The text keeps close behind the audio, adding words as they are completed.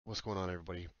What's going on,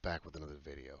 everybody? Back with another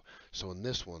video. So in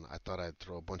this one, I thought I'd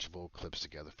throw a bunch of old clips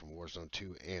together from Warzone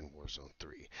 2 and Warzone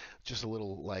 3. Just a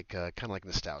little kind of like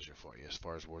nostalgia for you as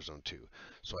far as Warzone 2.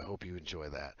 So I hope you enjoy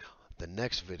that. The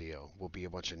next video will be a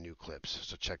bunch of new clips,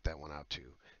 so check that one out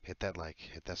too. Hit that like,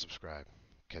 hit that subscribe.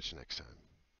 Catch you next time.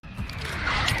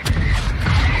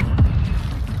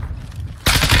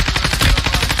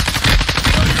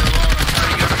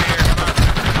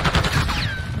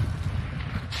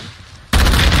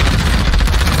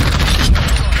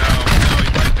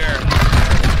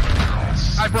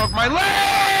 I broke my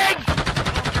leg!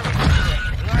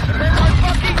 I broke my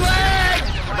fucking leg! I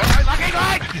broke my fucking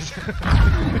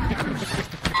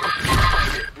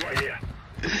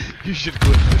leg! You should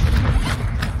clip this.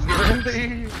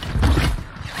 Really?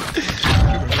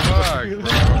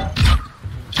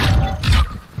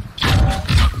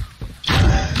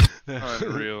 Fuck,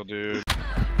 unreal, dude.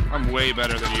 I'm way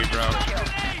better than you, bro.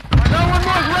 No one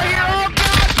was right here! Oh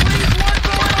god, please, what's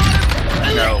going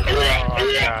on? No.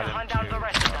 Oh, god.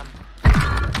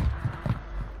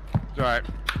 It's alright.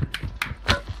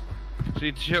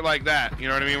 See, shit like that, you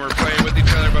know what I mean? We're playing with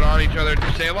each other, but on each other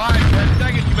to stay alive. 10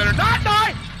 seconds, you better not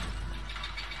die!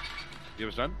 You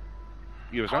have a stun?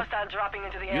 You have a stun? Hostiles dropping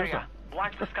into the area.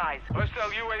 Watch the skies.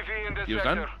 Hostile UAV in this You have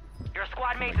sector. stun? Your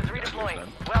squad mate is redeploying.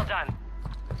 Well done.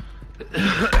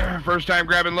 First time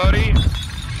grabbing Lodi.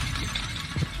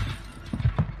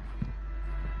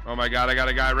 Oh my god, I got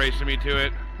a guy racing me to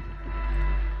it.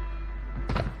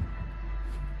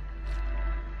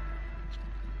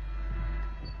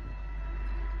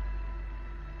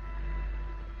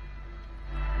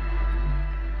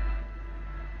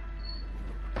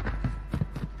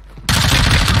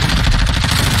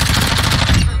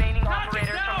 Remaining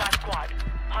operators from that squad.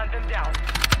 Hunt them down.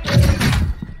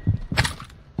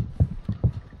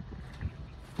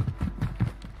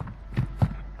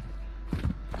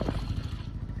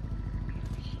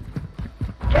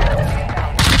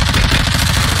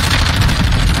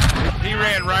 He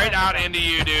ran right out into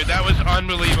you, dude. That was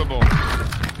unbelievable.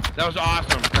 That was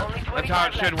awesome. That's how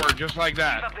it should work, just like Keep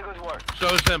that. up the good work.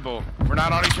 So simple. We're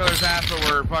not on each other's ass, but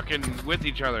we're fucking with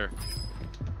each other.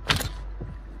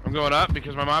 I'm going up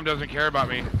because my mom doesn't care about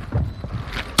me.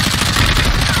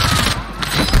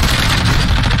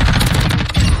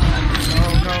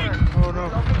 Oh no, oh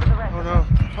no, oh no,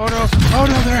 oh no, oh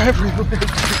no, they're everywhere.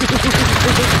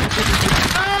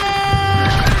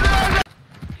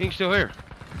 King's still here.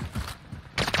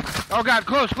 Oh god,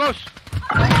 close, close.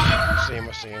 I see him,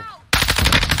 I see him.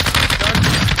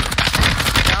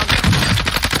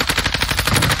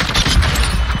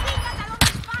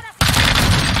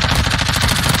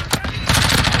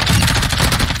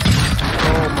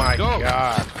 Oh my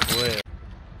god, clip.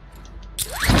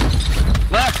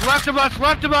 Left of us,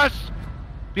 left of us.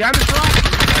 Behind this rock.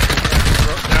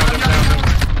 Down him.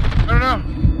 I don't know.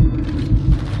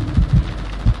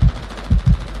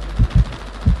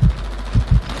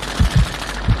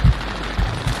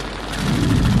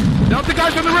 Melt the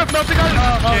guys on the roof, melt the guys.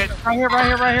 Oh, shit.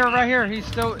 Right here. He's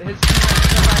still, his...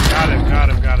 Got him.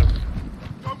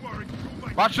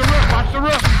 Watch the roof, watch the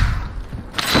roof.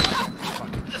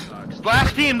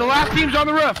 Last team, the last team's on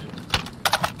the roof.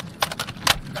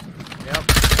 Yep.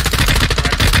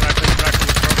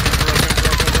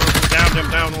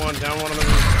 Down one on the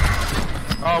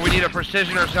roof. Oh, we need a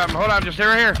precision or something. Hold on, just stay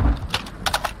right here.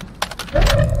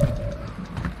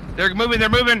 They're moving.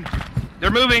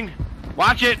 They're moving.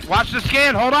 Watch it. Watch the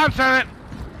scan. Hold on, Silent.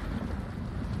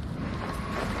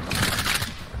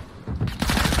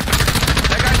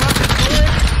 That guy's left his bullet.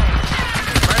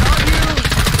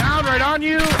 Right on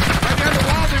you. Right behind the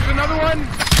wall. There's another one.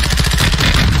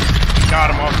 Got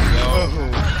him off the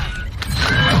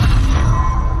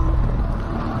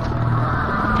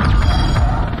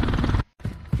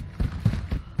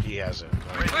He has it.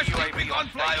 UAV on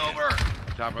flyover.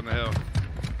 Top on the hill.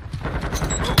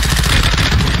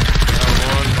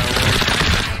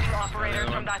 Remaining operators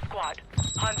from that squad.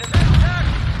 Hunt them down.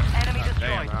 Enemy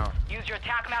destroyed. Wow. Use your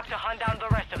tac map to hunt down the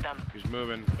rest of them. He's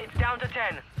moving. It's down to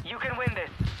 10. You can win this.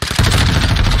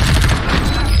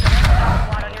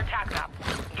 Squad on your tac map.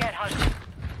 Get hunting.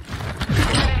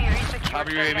 Enemy resecured Top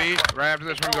of your their UAV. network. Right after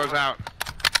this one goes out.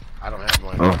 I don't have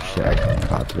mine. Oh shit, I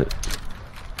popped it.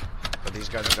 But these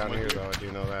guys are down here though, I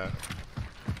do know that.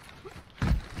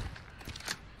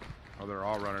 Oh, they're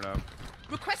all running up.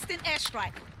 Requesting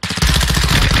airstrike.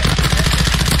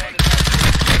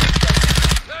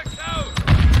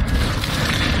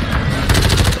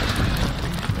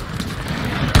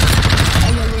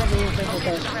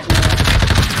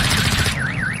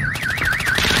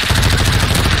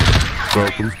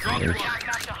 Broken. Use your tac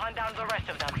map to hunt down the rest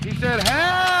of them. He said,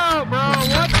 "Help, bro!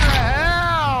 What the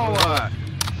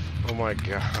my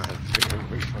god,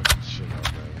 dude, we fucking shit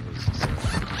up, man. This is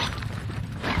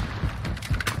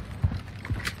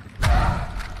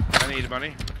I need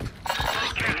money.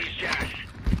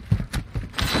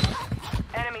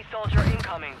 Enemy soldier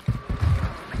incoming.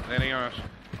 Landing on us.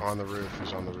 on the roof.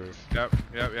 He's on the roof. Yep.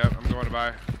 I'm going to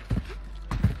buy.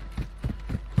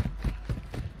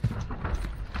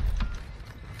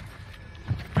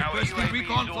 Requesting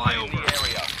recon flyover.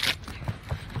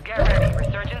 Get ready.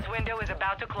 Resurgence window is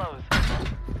about to close.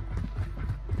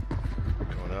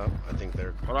 Going up. I think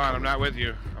they're. Hold on, I'm not with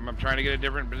you. I'm trying to get a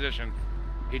different position.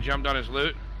 He jumped on his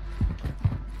loot.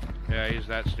 Yeah, he's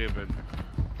that stupid.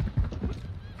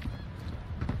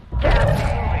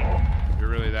 You're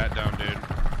really that dumb, dude.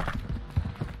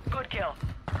 Good kill.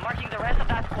 Marking the rest of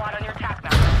that squad on your attack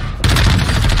map.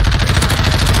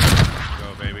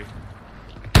 Go, baby.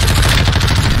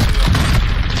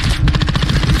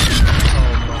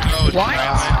 Oh my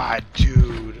god,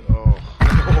 dude. Oh.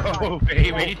 Oh,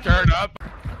 baby, turn up.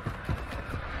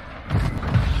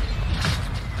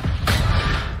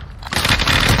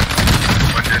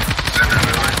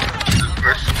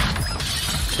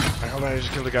 Hold on, I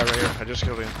just killed a guy right here. I just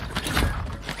killed him.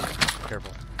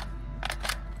 Careful.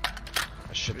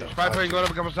 I shit that. Spy plane going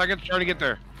up a couple seconds, trying to get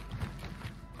there.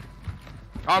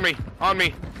 On me, on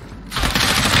me.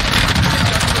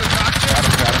 Got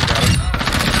him.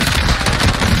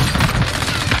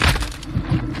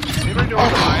 Anybody doing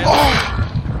fine?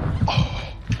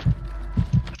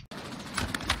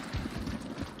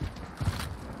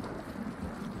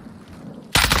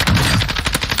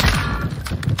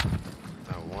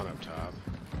 One up top.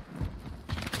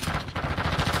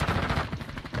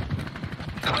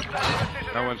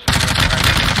 No one's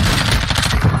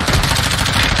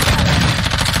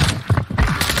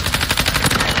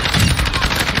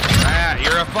rat,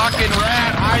 you're a fucking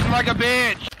rat, hiding like a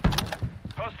bitch.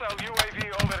 Hostile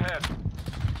UAV overhead.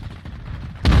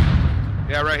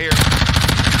 Yeah, right here.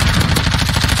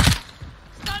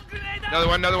 Another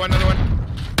one.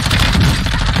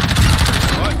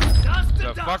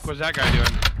 What the fuck was that guy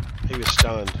doing? He was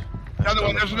stunned. Another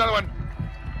one, there's another one.